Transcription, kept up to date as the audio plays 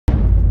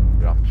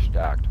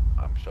stacked.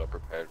 I'm so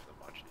prepared for the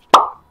munchies.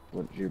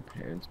 What did your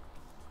parents?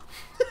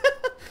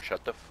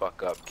 Shut the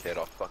fuck up, kid.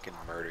 I'll fucking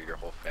murder your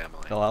whole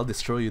family. Oh, I'll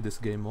destroy you this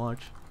game,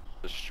 watch.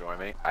 Destroy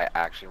me? I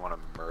actually want to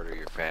murder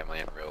your family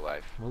in real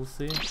life. We'll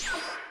see.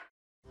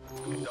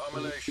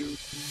 Domination.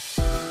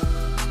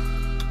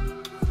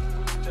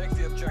 Take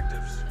the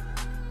objectives.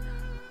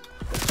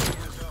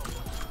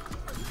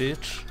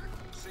 Bitch.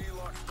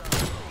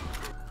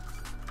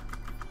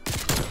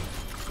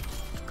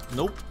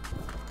 Nope.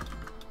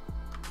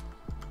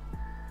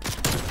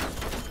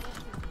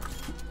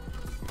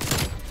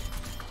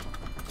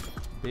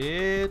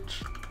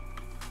 Bitch.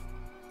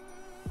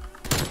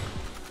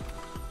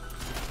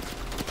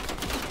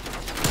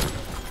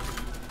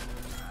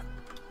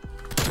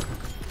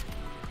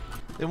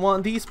 They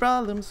want these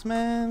problems,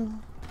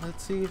 man.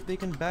 Let's see if they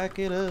can back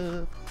it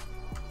up.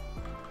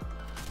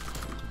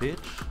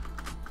 Bitch.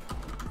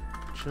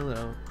 Chill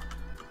out.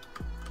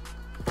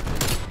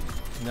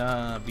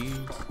 Nah, bees.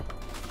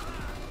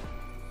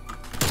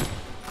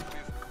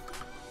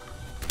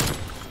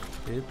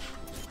 Bitch.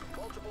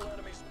 Multiple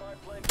enemy spy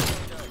plane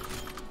contact.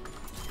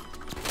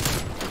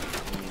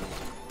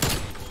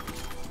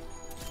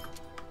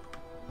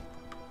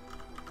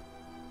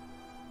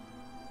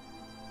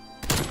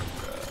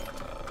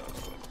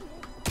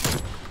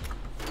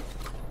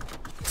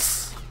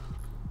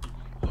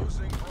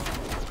 Losing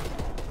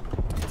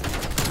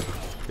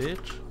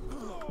Bitch.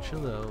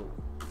 Chill out.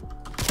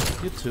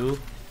 You too.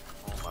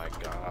 Oh my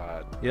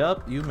god.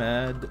 Yup, you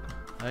mad.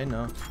 I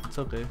know. It's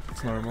okay.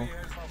 It's normal.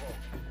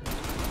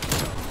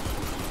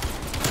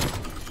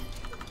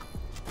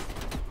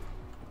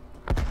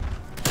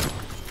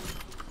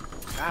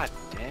 God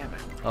damn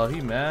it. Oh, he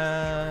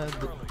mad.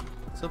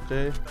 It's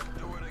okay.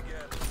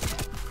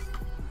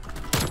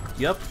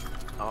 Yup.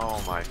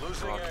 Oh my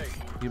Losing god.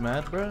 A. You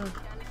mad, bro?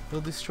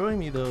 He'll destroy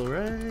me though,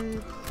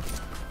 right?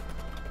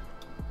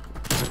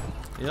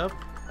 Yup.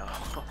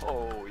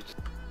 Oh, he just...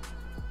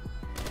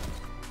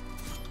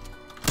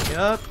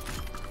 Yup.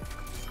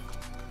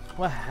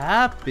 What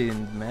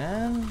happened,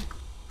 man?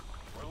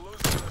 We're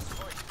losing this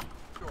fight.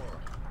 Sure.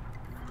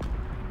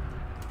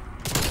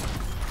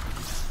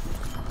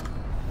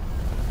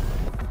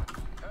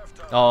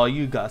 Halftime. Oh,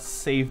 you got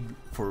saved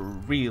for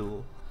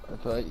real. I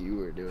thought you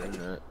were doing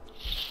that.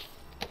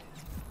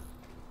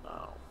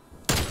 Oh.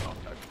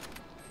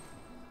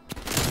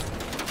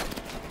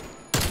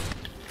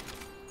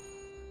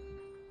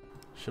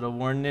 Should have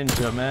worn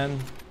Ninja, man.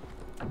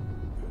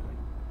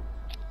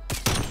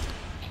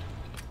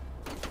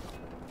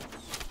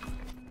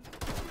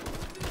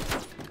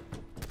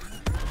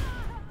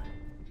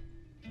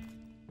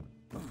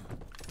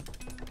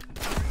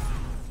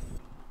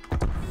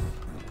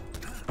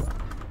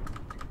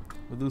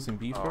 We're losing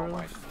B for Oh real?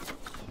 my.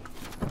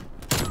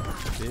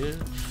 Bitch.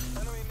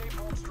 Enemy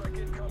napalm strike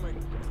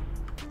incoming.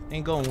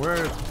 Ain't gonna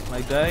work,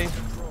 my guy.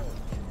 Control.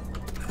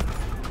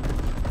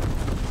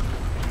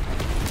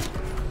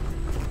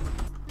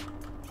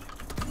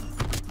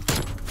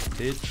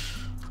 Bitch.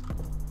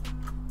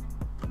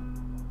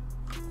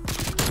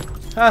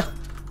 Ha!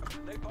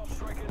 Napalm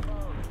strike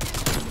inbound.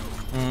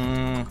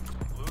 Mmm.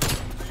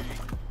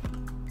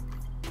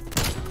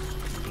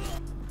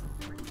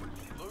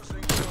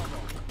 Losing Bravo.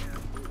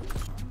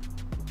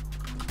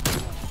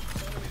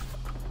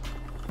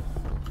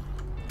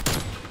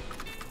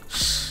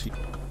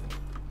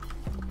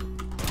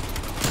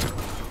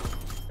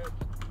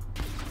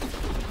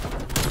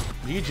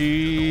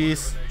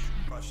 GG's.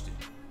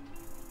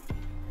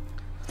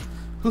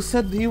 Who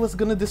said he was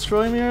gonna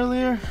destroy me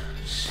earlier?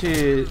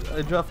 Shit,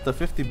 I dropped the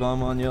 50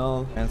 bomb on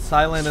y'all. And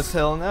silent as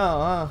hell now,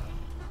 huh?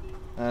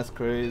 That's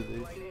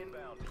crazy.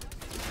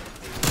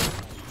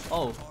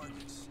 Oh.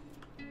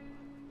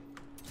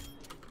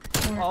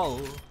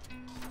 Oh.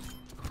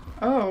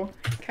 Oh,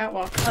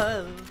 catwalk.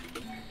 Oh.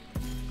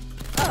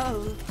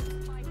 Oh.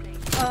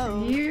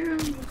 Oh. You.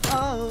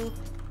 Oh.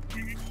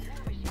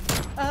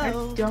 I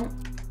don't.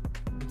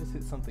 I just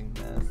hit something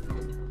nasty.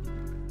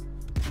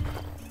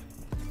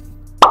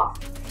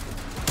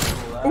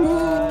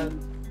 Flat.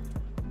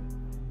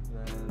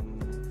 Then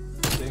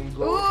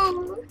single.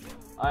 Ooh.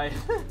 I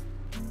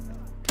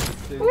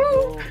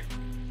single.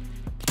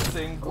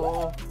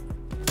 Single.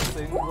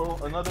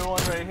 Single. Another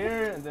one right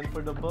here, and then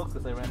for the book,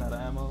 because I ran out of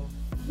ammo.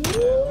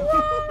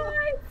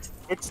 What?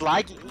 It's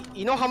laggy.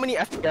 You know how many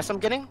FPS I'm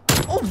getting?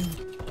 Oh!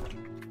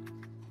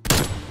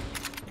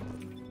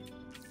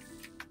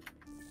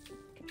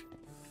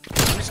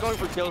 I'm just going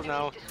for kills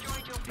now.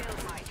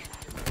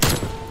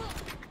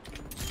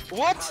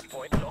 What?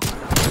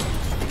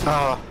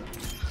 Oh.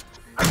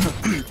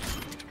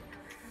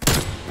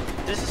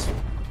 This is.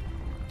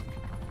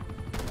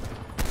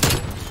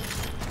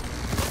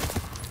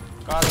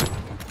 Got him.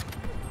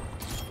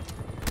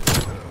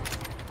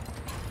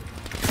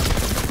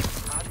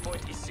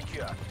 Hardpoint is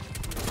secure.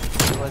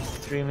 I was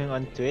streaming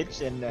on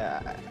Twitch, and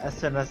as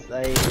soon as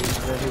I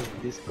joined his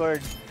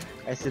Discord,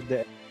 I said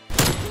that,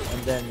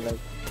 and then like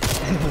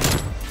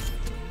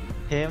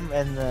him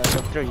and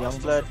Dr.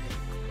 Youngblood.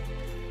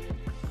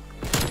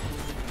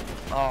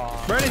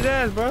 Oh. Burn his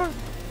ass, bro.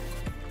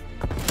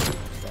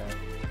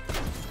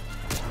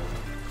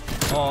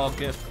 Oh,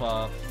 get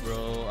fucked,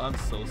 bro. I'm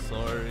so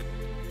sorry.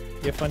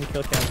 You have fun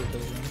kill cams with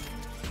those ones.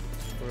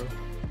 Bro.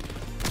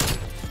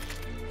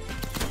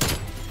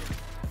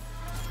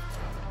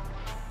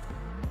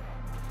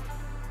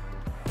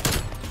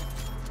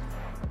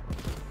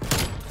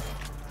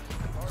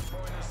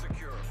 Hardpoint is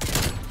secure.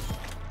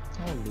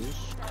 Oh,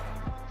 loose.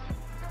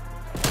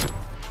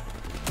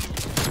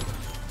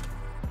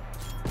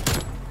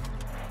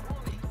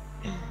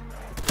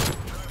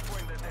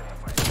 Hardpoint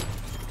identified.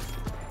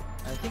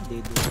 I think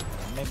they do.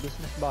 May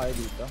business ba kayo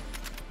dito?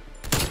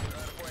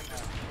 Hardpoint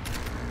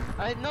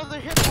is Another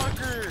hit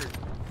marker!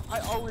 I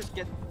always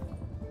get.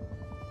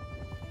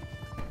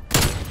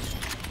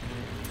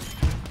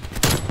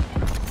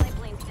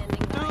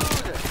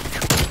 Dude!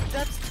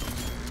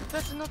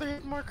 That's another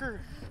hit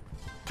marker!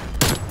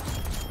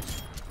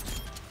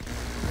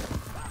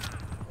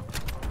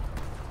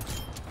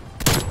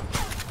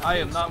 I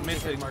am not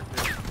missing.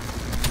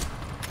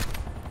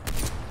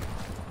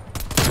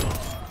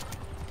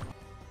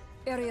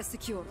 Area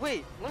secure.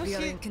 Wait, let me We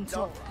are see in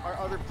control. our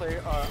other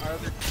player, our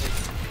other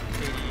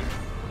KD.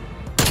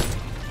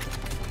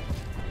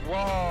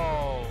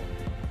 Whoa!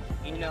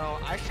 You know,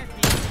 I should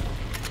be,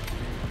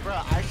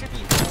 I should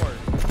be fourth.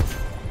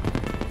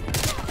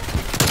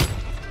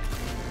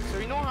 So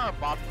you know how our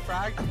bot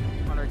fragged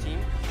on our team?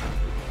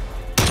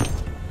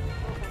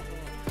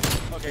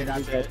 Okay,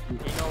 that's it. You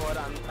know what?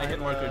 I hit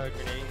marker.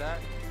 Grenading that.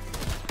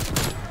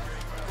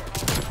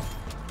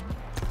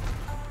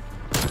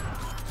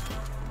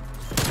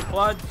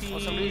 Quad Oh,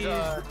 feed. somebody's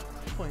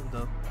Point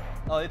though.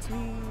 Oh, it's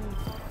me.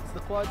 It's the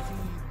quad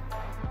feed.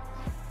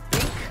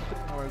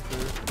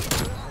 Marker.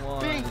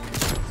 One, Bink.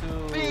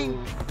 two,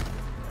 Bink.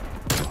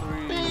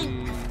 three,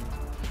 Bink.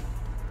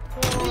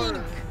 four.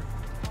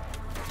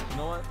 You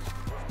know what?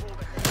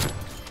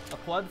 A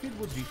quad feed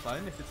would be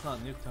fine if it's not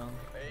Nuketown.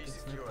 It's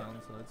Nuketown,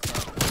 so it's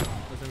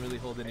not. Doesn't really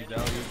hold any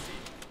value.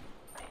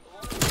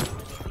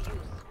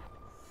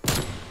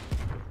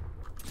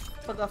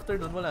 Pag after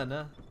nun, wala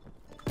na.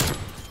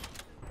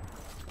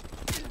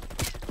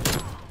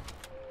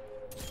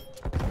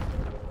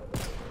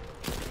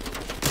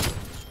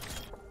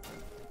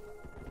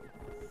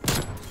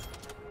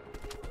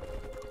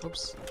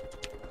 Oops.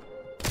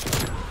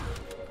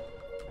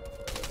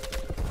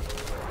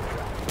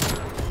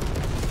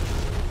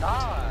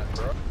 Ah,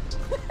 bro.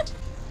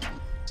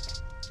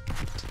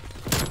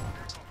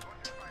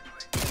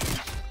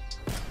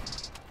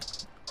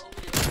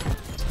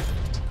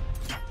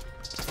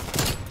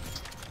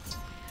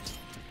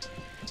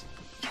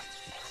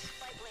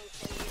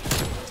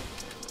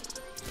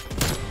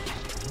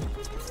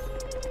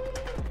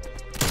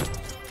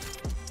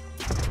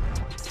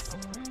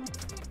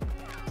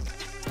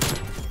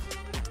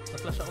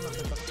 Na-flash ako,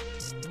 na-flash ako.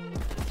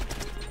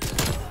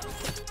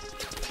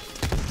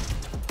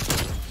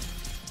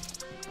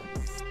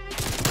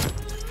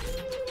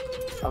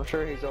 I'm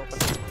sure he's open.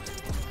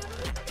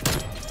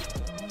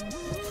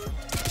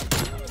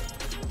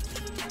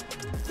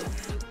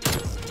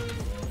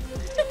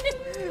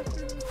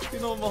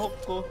 Pinomahok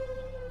ko.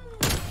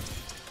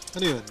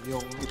 Ano yun?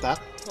 Yung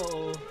itak?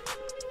 Oo.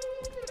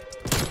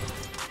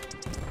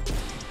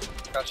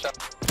 Gotcha.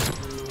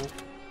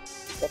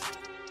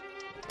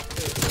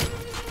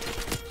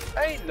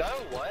 Hey, no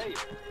way.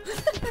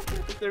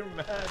 They're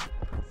mad.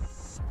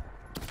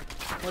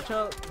 Watch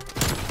out.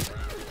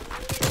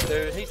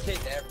 Dude, he's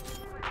hitting everything.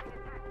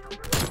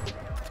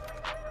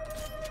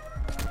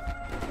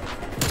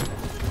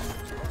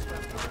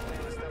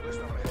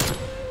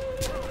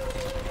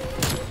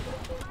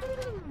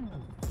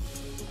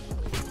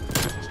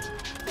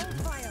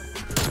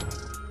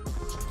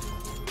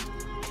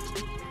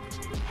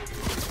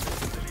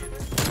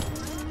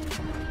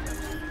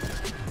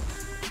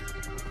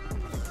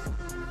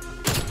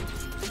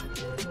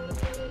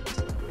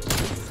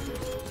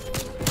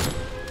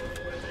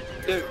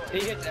 Dude, he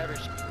hits every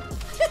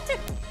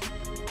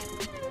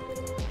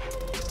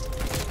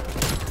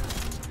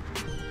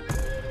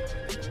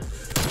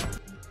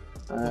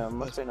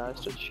Must be nice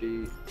to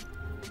cheat.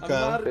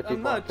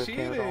 I'm not 50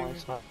 cheating. only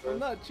sniper. I'm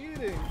not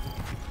cheating.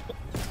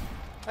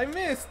 I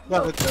missed.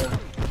 Bakit ka?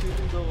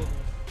 Cheating daw.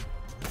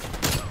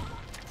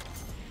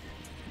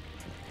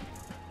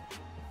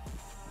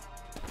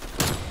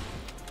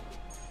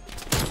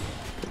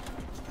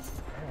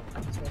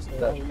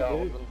 That's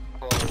Calvin.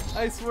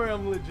 I swear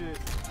I'm legit.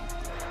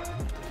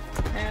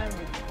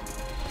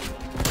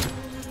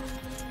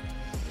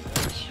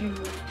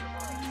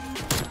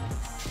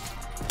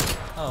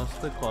 Oh,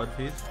 split quad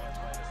feed.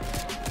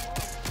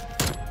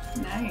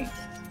 Nice.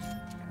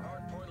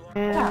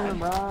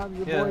 Damn, Rob,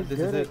 your Yeah, boy's this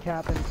good is at it.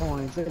 capping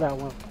points. Look at that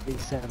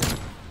 137.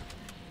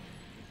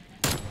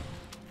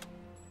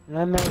 And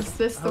I meant, Is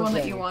this the one that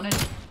okay. you wanted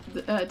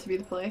to be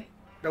the play?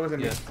 That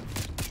wasn't Yes.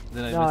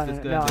 Then I No,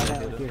 missed this no, guy. I didn't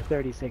meant hit with your him.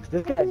 36.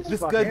 This guy just This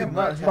fucking, guy did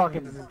not hit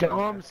fucking him.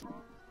 dumb.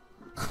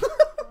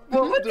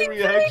 What was The he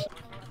reaction.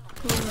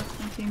 Cool, that's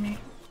my teammate.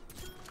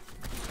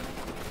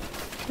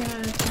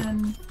 Yeah,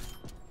 10.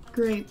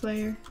 Great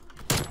player.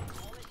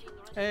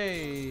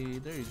 Hey,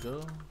 there you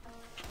go.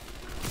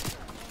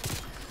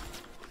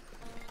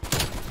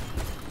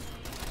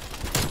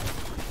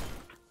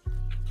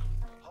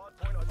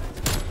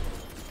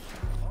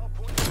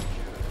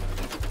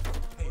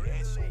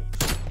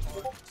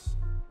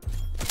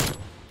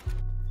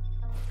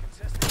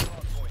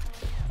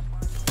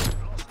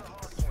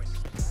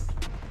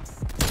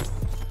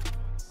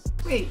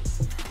 Wait.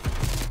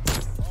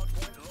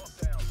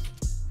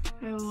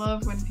 I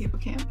love when people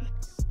camp.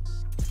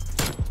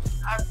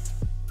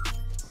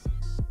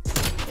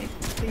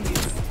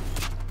 Please.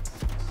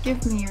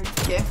 Give me your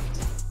gift.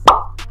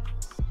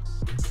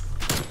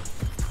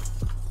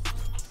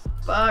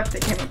 Fuck, they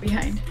came up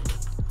behind.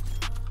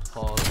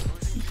 Pause.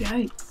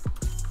 Yikes.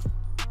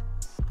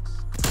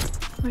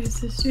 Why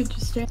is this dude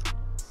just stand?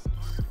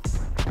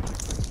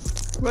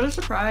 What a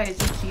surprise,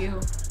 it's you.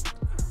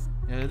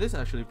 Yeah, it is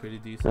actually pretty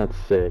decent. That's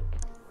sick.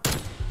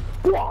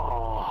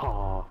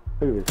 Wow.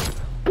 Look at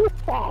this.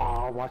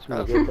 Wow. Watch me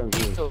get them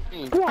things.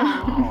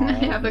 I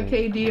have a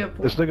KD of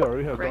This nigga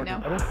already has right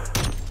now.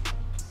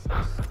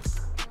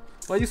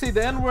 Why you say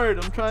the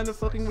N-word? I'm trying to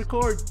fucking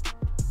record.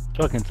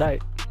 Fucking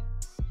tight.